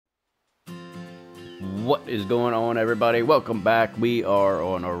What is going on, everybody? Welcome back. We are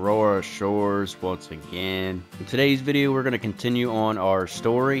on Aurora Shores once again. In today's video, we're going to continue on our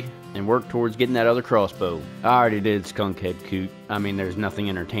story and work towards getting that other crossbow. I already did Skunkhead Coot. I mean, there's nothing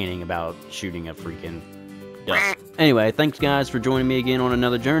entertaining about shooting a freaking duck. Anyway, thanks guys for joining me again on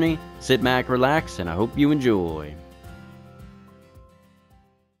another journey. Sit back, relax, and I hope you enjoy.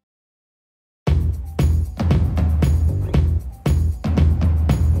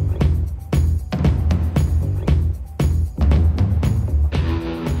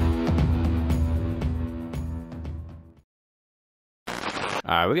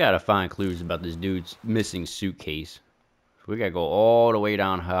 Alright, we gotta find clues about this dude's missing suitcase. We gotta go all the way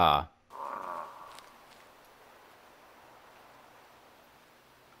down here.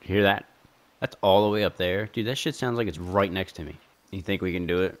 You hear that? That's all the way up there. Dude, that shit sounds like it's right next to me. You think we can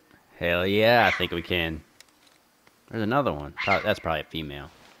do it? Hell yeah, I think we can. There's another one. That's probably a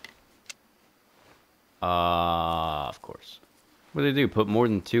female. Of course. What do they do? Put more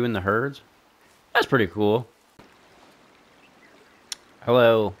than 2 in the herds? That's pretty cool.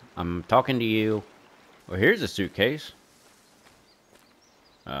 Hello, I'm talking to you. Well, here's a suitcase.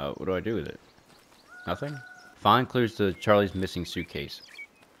 What do I do with it? Nothing? Find clues to Charlie's missing suitcase.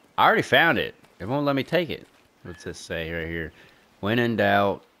 I already found it. It won't let me take it. What's this say right here? When in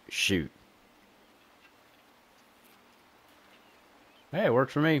doubt, shoot. Hey, it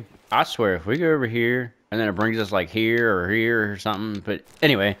works for me. I swear, if we go over here, and then it brings us like here or something. But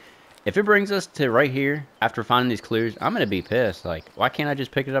anyway, if it brings us to right here, after finding these clues, I'm going to be pissed. Like, why can't I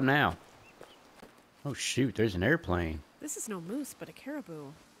just pick it up now? Oh, shoot, there's an airplane. This is no moose, but a caribou.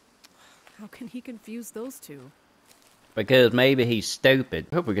 How can he confuse those two? Because maybe he's stupid.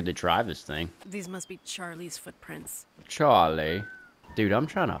 I hope we get to drive this thing. These must be Charlie's footprints. Charlie? Dude, I'm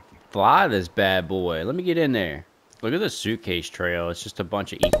trying to fly this bad boy. Let me get in there. Look at the suitcase trail. It's just a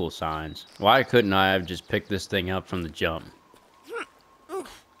bunch of equal signs. Why couldn't I have just picked this thing up from the jump?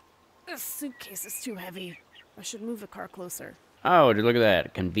 This suitcase is too heavy. I should move the car closer. Oh, dude, look at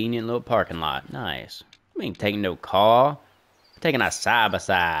that. Convenient little parking lot. Nice. I ain't taking no car. I'm taking a side by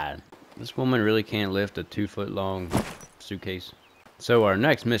side. This woman really can't lift a 2-foot-long suitcase. So our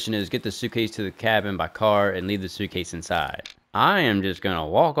next mission is get the suitcase to the cabin by car and leave the suitcase inside. I am just gonna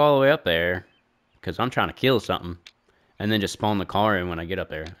walk all the way up there because I'm trying to kill something and then just spawn the car in when I get up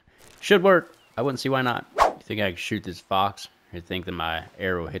there. Should work. I wouldn't see why not. You think I could shoot this fox? Or think that my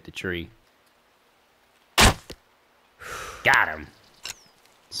arrow hit the tree? Got him.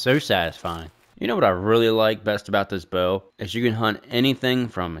 So satisfying. You know what I really like best about this bow? Is you can hunt anything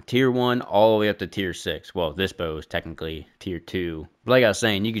from tier 1 all the way up to tier 6. Well, this bow is technically tier 2. But like I was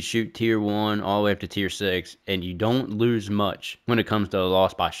saying, you can shoot tier 1 all the way up to tier 6, and you don't lose much when it comes to a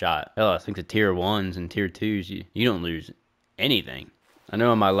loss by shot. Hell, I think the tier 1s and tier 2s, you don't lose anything. I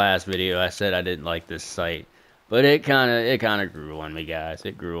know in my last video I said I didn't like this sight, but it kind of grew on me, guys.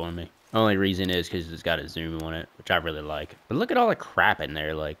 It grew on me. Only reason is because it's got a zoom on it, which I really like. But look at all the crap in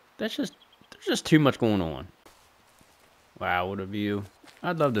there. Like, there's just too much going on. Wow, what a view.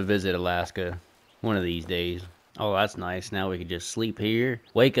 I'd love to visit Alaska one of these days. Oh, that's nice. Now we can just sleep here,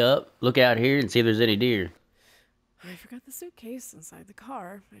 wake up, look out here, and see if there's any deer. I forgot the suitcase inside the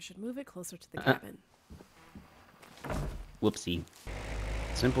car. I should move it closer to the cabin. Whoopsie.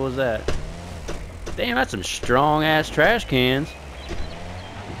 Simple as that. Damn, that's some strong-ass trash cans.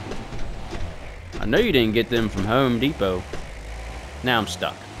 I know you didn't get them from Home Depot. Now I'm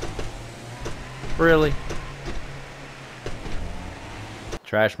stuck. Really?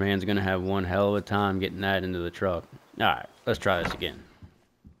 Trash man's gonna have one hell of a time getting that into the truck. Alright, let's try this again.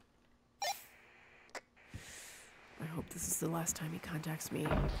 I hope this is the last time he contacts me.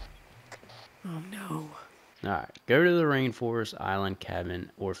 Oh no. Alright, go to the Rainforest Island cabin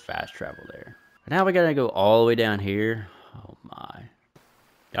or fast travel there. But now we gotta go all the way down here. Oh my.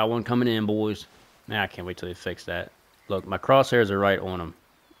 Got one coming in, boys. Now I can't wait till they fix that. Look, my crosshairs are right on him.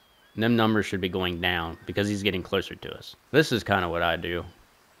 And them numbers should be going down because he's getting closer to us. This is kind of what I do.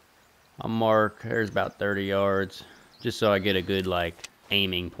 I'll mark, there's about 30 yards, just so I get a good, like,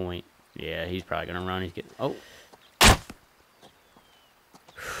 aiming point. Yeah, he's probably gonna run. He's getting, oh.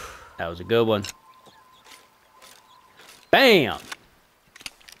 That was a good one. Bam!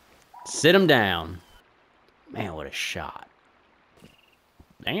 Sit him down. Man, what a shot.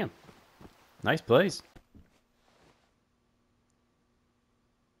 Damn. Nice place.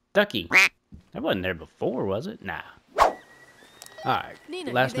 Ducky. That wasn't there before, was it? Nah. Alright.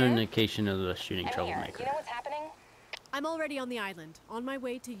 Last indication of the shooting troublemaker. You know what's happening? I'm already on the island, on my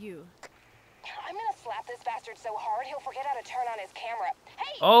way to you. I'm gonna slap this bastard so hard he'll forget how to turn on his camera.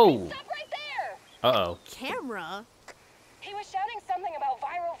 Hey! Oh! Stop right there! Uh-oh. Camera? He was shouting something about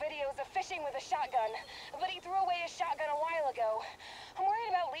viral videos of fishing hunting with a shotgun, but he threw away his shotgun a while ago. I'm worried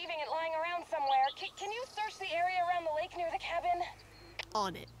about leaving it lying around somewhere. Can you search the area around the lake near the cabin?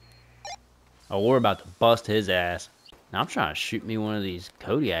 On it. Oh, we're about to bust his ass. Now I'm trying to shoot me one of these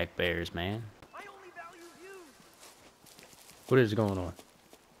Kodiak bears, man. What is going on?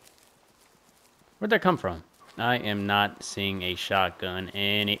 Where'd that come from? I am not seeing a shotgun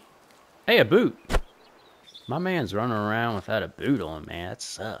any... Hey, a boot! My man's running around without a boot on, man. That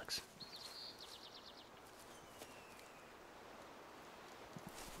sucks.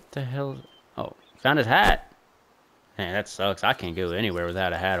 What the hell? Oh, found his hat. Man, that sucks. I can't go anywhere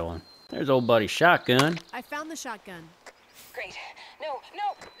without a hat on. There's old buddy's shotgun. I found the shotgun. Great. No,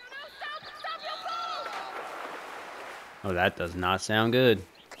 stop, you'll fall! Oh, that does not sound good.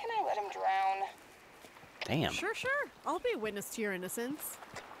 Can I let him drown? Damn. Sure. I'll be a witness to your innocence.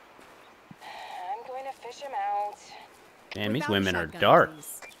 I'm going to fish him out. Damn, these Without a women are shotgun, dark.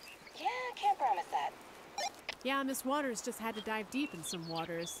 please. Yeah, can't promise that. Yeah, Miss Waters just had to dive deep in some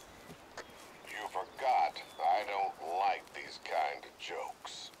waters. You forgot. I don't like these kind of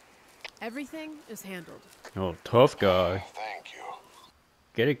jokes. Everything is handled. Oh, tough guy. Thank you.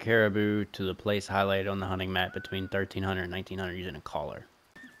 Get a caribou to the place highlighted on the hunting map between 1300 and 1900 using a collar.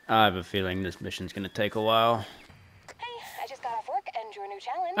 I have a feeling this mission's gonna take a while. Hey, I just got off work and drew a new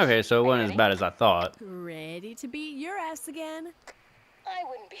challenge. Okay, so it wasn't as bad as I thought. Ready to beat your ass again? I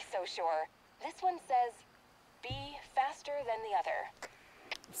wouldn't be so sure. This one says, be faster than the other.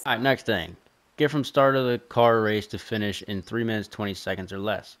 Alright, next thing. Get from start of the car race to finish in 3 minutes 20 seconds or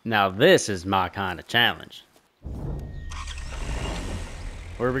less. Now this is my kind of challenge.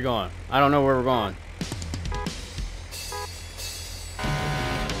 Where are we going? I don't know where we're going.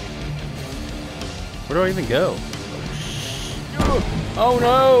 Where do I even go? Oh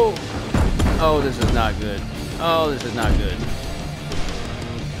no! Oh, this is not good. Oh, this is not good.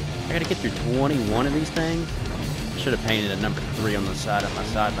 I gotta get through 21 of these things? Should have painted a number 3 on the side of my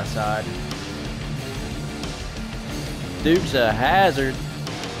side-by-side. Dude's a hazard.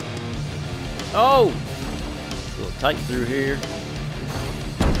 Oh! It's a little tight through here.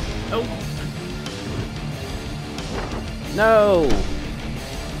 Oh! No!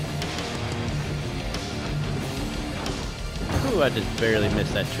 Ooh, I just barely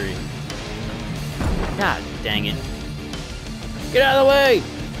missed that tree. God dang it. Get out of the way!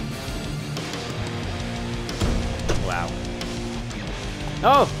 Wow.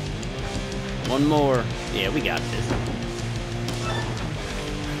 Oh! One more. Yeah, we got this. I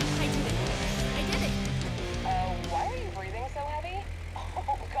did it. Why are you breathing so heavy?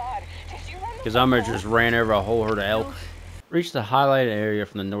 Oh God, did you run? Because I just ran over a whole herd of elk. Reach the highlighted area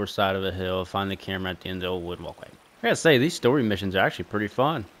from the north side of the hill. Find the camera at the end of the old wood walkway. I gotta say, these story missions are actually pretty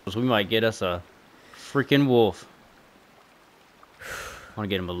fun. Because we might get us a freaking wolf. I want to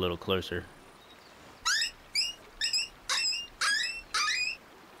get him a little closer.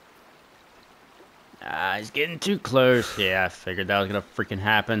 Ah, he's getting too close. Yeah, I figured that was gonna freaking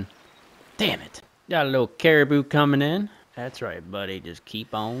happen. Damn it. Got a little caribou coming in. That's right, buddy. Just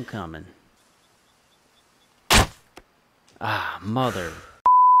keep on coming. Ah, mother.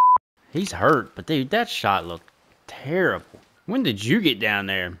 He's hurt, but dude, that shot looked terrible. When did you get down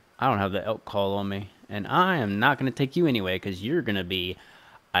there? I don't have the elk call on me. And I am not going to take you anyway, because you're going to be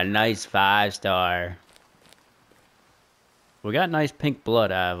a nice 5-star. We got nice pink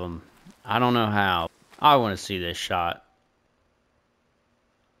blood out of him. I don't know how. I want to see this shot.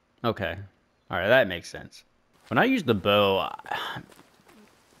 Okay. Alright, that makes sense. When I use the bow,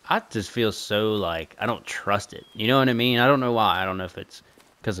 I just feel so like I don't trust it. You know what I mean? I don't know why. I don't know if it's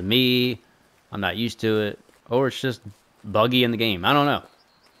because of me, I'm not used to it, or it's just buggy in the game. I don't know.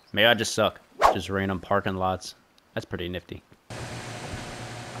 Maybe I just suck. Just random parking lots. That's pretty nifty.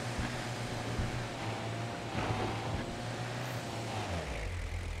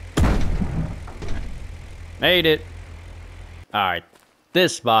 Made it. Alright.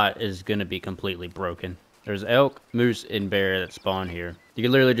 This spot is going to be completely broken. There's elk, moose, and bear that spawn here. You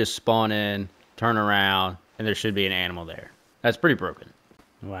can literally just spawn in, turn around, and there should be an animal there. That's pretty broken.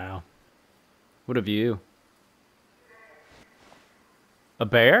 Wow. What a view. A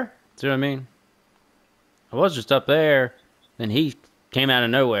bear? See what I mean? I was just up there, then he came out of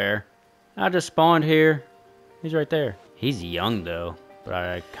nowhere. I just spawned here. He's right there. He's young though, but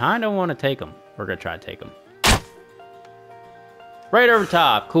I kind of want to take him. We're gonna try to take him. Right over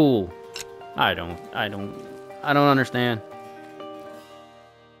top. Cool. I don't understand.